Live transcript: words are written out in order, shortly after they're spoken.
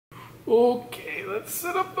Okay, let's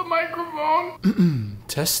set up the microphone.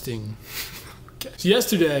 Testing. Okay. So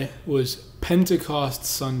yesterday was Pentecost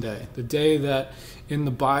Sunday, the day that in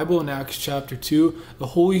the Bible, in Acts chapter 2, the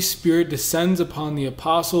Holy Spirit descends upon the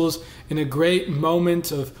apostles in a great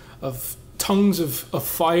moment of tongues of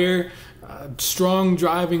fire, strong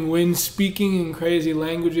driving wind, speaking in crazy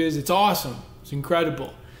languages. It's awesome. It's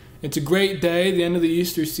incredible. It's a great day, the end of the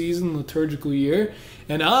Easter season, liturgical year.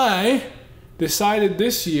 And I decided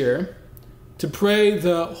this year to pray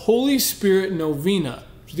the Holy Spirit novena.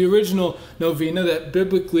 It's the original novena that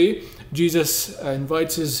biblically Jesus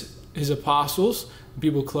invites his apostles,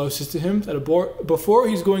 people closest to him, that before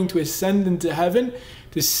he's going to ascend into heaven,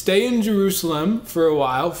 to stay in Jerusalem for a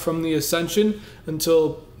while from the ascension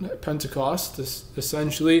until Pentecost,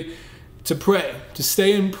 essentially, to pray, to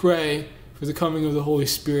stay and pray for the coming of the Holy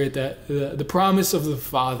Spirit, that the promise of the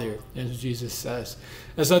Father, as Jesus says.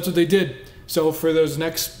 As that's what they did. So for those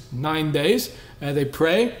next 9 days, they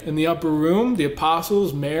pray in the upper room, the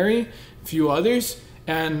apostles, Mary, a few others,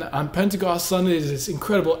 and on Pentecost Sunday is this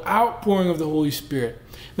incredible outpouring of the Holy Spirit.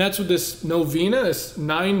 And that's what this novena, this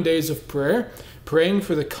 9 days of prayer, praying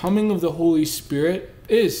for the coming of the Holy Spirit,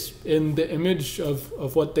 is in the image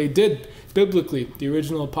of what they did biblically, the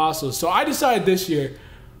original apostles. So I decided this year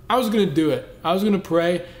I was going to do it. I was going to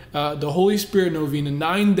pray the Holy Spirit novena,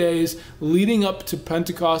 9 days leading up to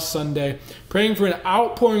Pentecost Sunday, praying for an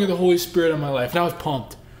outpouring of the Holy Spirit on my life. And I was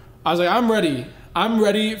pumped. I was like, I'm ready. I'm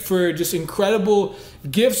ready for just incredible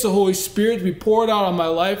gifts of Holy Spirit to be poured out on my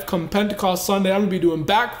life come Pentecost Sunday. I'm going to be doing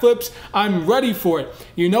backflips. I'm ready for it.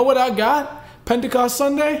 You know what I got Pentecost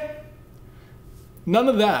Sunday? None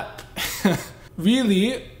of that.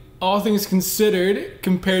 Really, all things considered,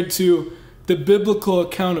 compared to the biblical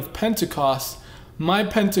account of Pentecost, my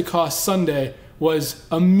Pentecost Sunday was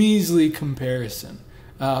a measly comparison.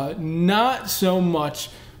 Not so much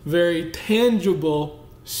very tangible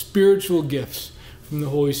spiritual gifts from the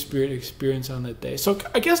Holy Spirit experience on that day. So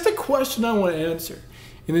I guess the question I want to answer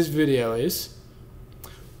in this video is,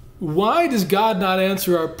 why does God not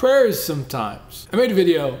answer our prayers sometimes? I made a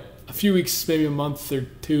video a few weeks, maybe a month or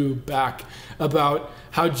two back, about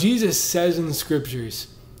how Jesus says in the scriptures,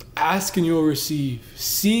 ask and you will receive,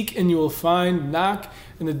 seek and you will find, knock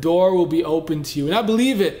and the door will be open to you. And I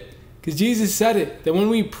believe it because Jesus said it, that when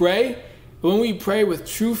we pray with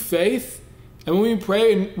true faith, and when we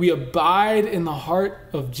pray and we abide in the heart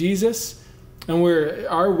of Jesus, and where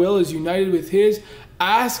our will is united with his,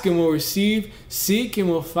 ask and we'll receive, seek and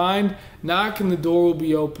we'll find, knock and the door will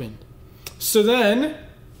be open. So then,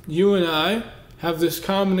 you and I have this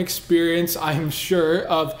common experience, I am sure,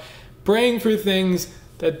 of praying for things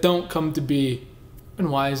that don't come to be.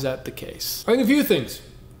 And why is that the case? I think a few things.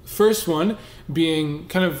 First one being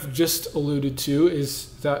kind of just alluded to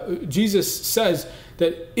is that Jesus says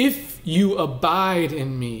that if you abide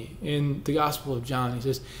in me, in the Gospel of John, he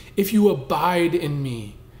says, if you abide in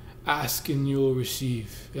me, ask and you will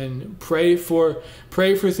receive. And pray for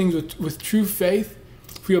things with true faith.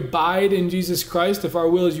 If we abide in Jesus Christ, if our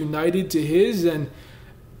will is united to his, then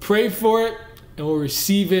pray for it and we'll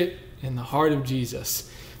receive it in the heart of Jesus.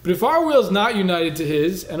 But if our will is not united to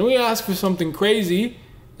his, and we ask for something crazy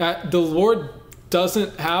that the Lord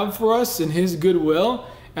doesn't have for us in his good will,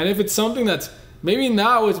 and if it's something that's maybe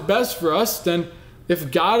not what's best for us, then if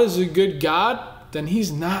God is a good God, then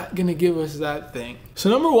he's not going to give us that thing. So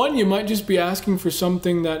number one, you might just be asking for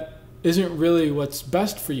something that isn't really what's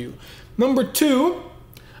best for you. Number two,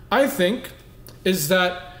 I think, is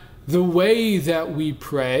that the way that we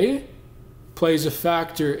pray plays a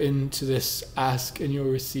factor into this ask and you'll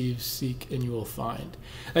receive, seek and you will find.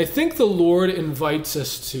 I think the Lord invites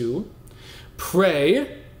us to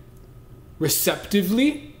pray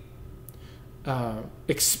receptively,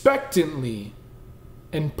 expectantly,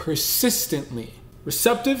 and persistently.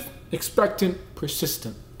 Receptive, expectant,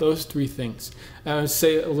 persistent. Those three things. And I would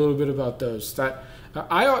say a little bit about those. That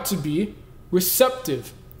I ought to be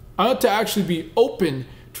receptive. I ought to actually be open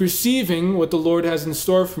to receiving what the Lord has in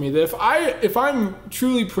store for me. That if I'm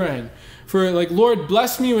truly praying for, like, Lord,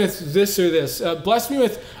 bless me with this or this. Bless me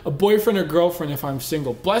with a boyfriend or girlfriend if I'm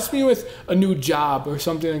single. Bless me with a new job or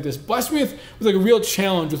something like this. Bless me with like a real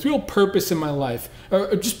challenge, with real purpose in my life.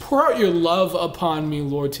 Or just pour out your love upon me,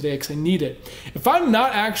 Lord, today, because I need it. If I'm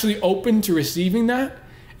not actually open to receiving that,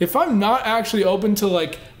 if I'm not actually open to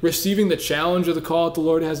like receiving the challenge or the call that the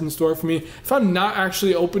Lord has in store for me, if I'm not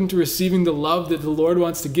actually open to receiving the love that the Lord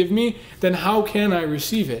wants to give me, then how can I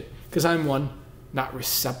receive it? Because I'm one, not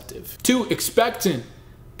receptive. Two, expectant.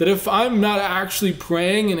 That if I'm not actually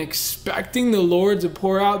praying and expecting the Lord to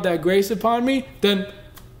pour out that grace upon me, then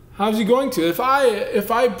how's he going to? If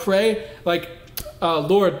I pray like,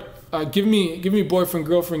 Lord, give me boyfriend,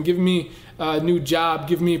 girlfriend, give me a new job,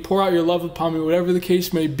 pour out your love upon me, whatever the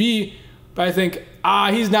case may be, but I think,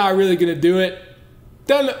 he's not really going to do it,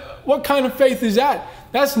 then what kind of faith is that?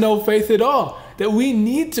 That's no faith at all. That we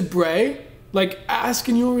need to pray like ask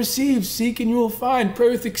and you will receive, seek and you will find. Pray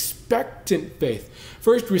with expectant faith.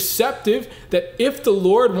 First, receptive, that if the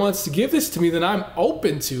Lord wants to give this to me, then I'm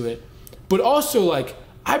open to it. But also like,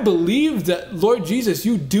 I believe that, Lord Jesus,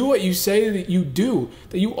 you do what you say that you do,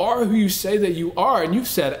 that you are who you say that you are. And you've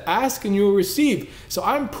said, ask and you will receive. So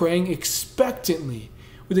I'm praying expectantly,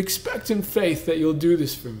 with expectant faith that you'll do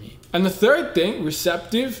this for me. And the third thing,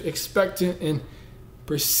 receptive, expectant, and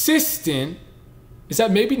persistent, is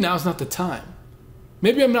that maybe now's not the time.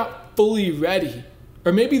 Maybe I'm not fully ready.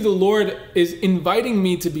 Or maybe the Lord is inviting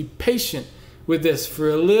me to be patient with this for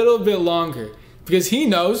a little bit longer, because he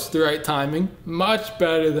knows the right timing much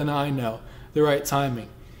better than I know the right timing.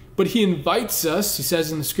 But he invites us, he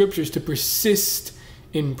says in the scriptures, to persist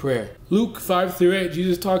in prayer. Luke 5-8,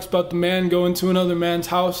 Jesus talks about the man going to another man's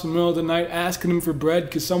house in the middle of the night, asking him for bread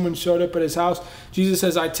because someone showed up at his house. Jesus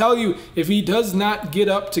says, I tell you, if he does not get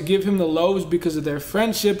up to give him the loaves because of their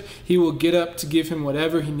friendship, he will get up to give him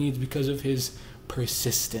whatever he needs because of his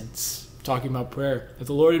persistence. Talking about prayer, that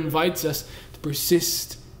the Lord invites us to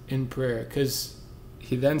persist in prayer, because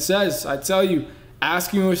he then says, I tell you,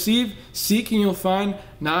 ask and you'll receive, seek and you'll find,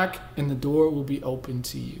 knock and the door will be open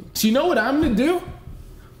to you. So you know what I'm going to do?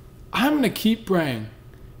 I'm going to keep praying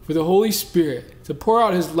for the Holy Spirit to pour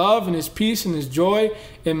out his love and his peace and his joy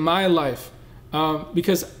in my life,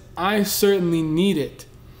 because I certainly need it.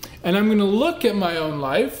 And I'm going to look at my own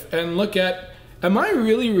life and look at, am I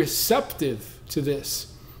really receptive to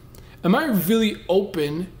this? Am I really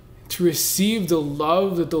open to receive the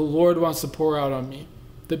love that the Lord wants to pour out on me?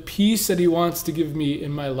 The peace that he wants to give me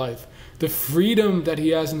in my life? The freedom that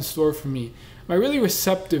he has in store for me? Am I really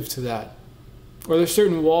receptive to that? Or are there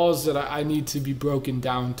certain walls that I need to be broken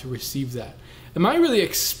down to receive that? Am I really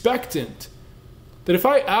expectant that if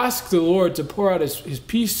I ask the Lord to pour out his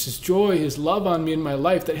peace, his joy, his love on me in my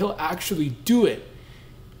life, that he'll actually do it?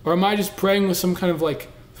 Or am I just praying with some kind of like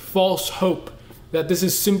false hope that this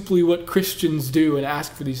is simply what Christians do and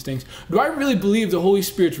ask for these things? Do I really believe the Holy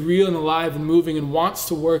Spirit's real and alive and moving and wants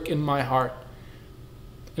to work in my heart?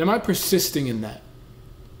 And am I persisting in that?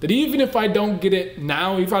 That even if I don't get it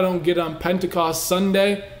now, if I don't get it on Pentecost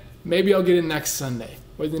Sunday, maybe I'll get it next Sunday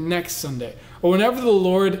or the next Sunday, or whenever the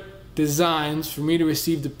Lord designs for me to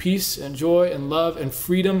receive the peace and joy and love and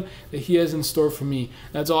freedom that he has in store for me.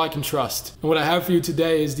 That's all I can trust. And what I have for you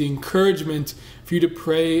today is the encouragement for you to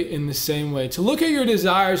pray in the same way, to look at your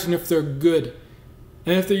desires and if they're good,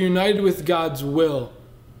 and if they're united with God's will,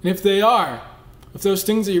 and if they are, if those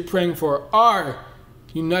things that you're praying for are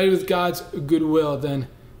united with God's good will, then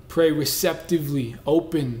pray receptively,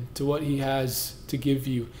 open to what he has to give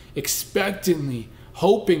you, expectantly,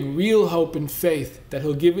 hoping, real hope and faith that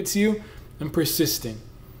he'll give it to you, and persisting.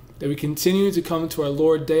 That we continue to come to our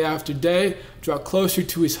Lord day after day, draw closer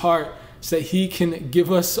to his heart, so that he can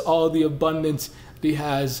give us all the abundance that he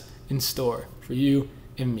has in store for you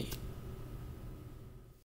and me.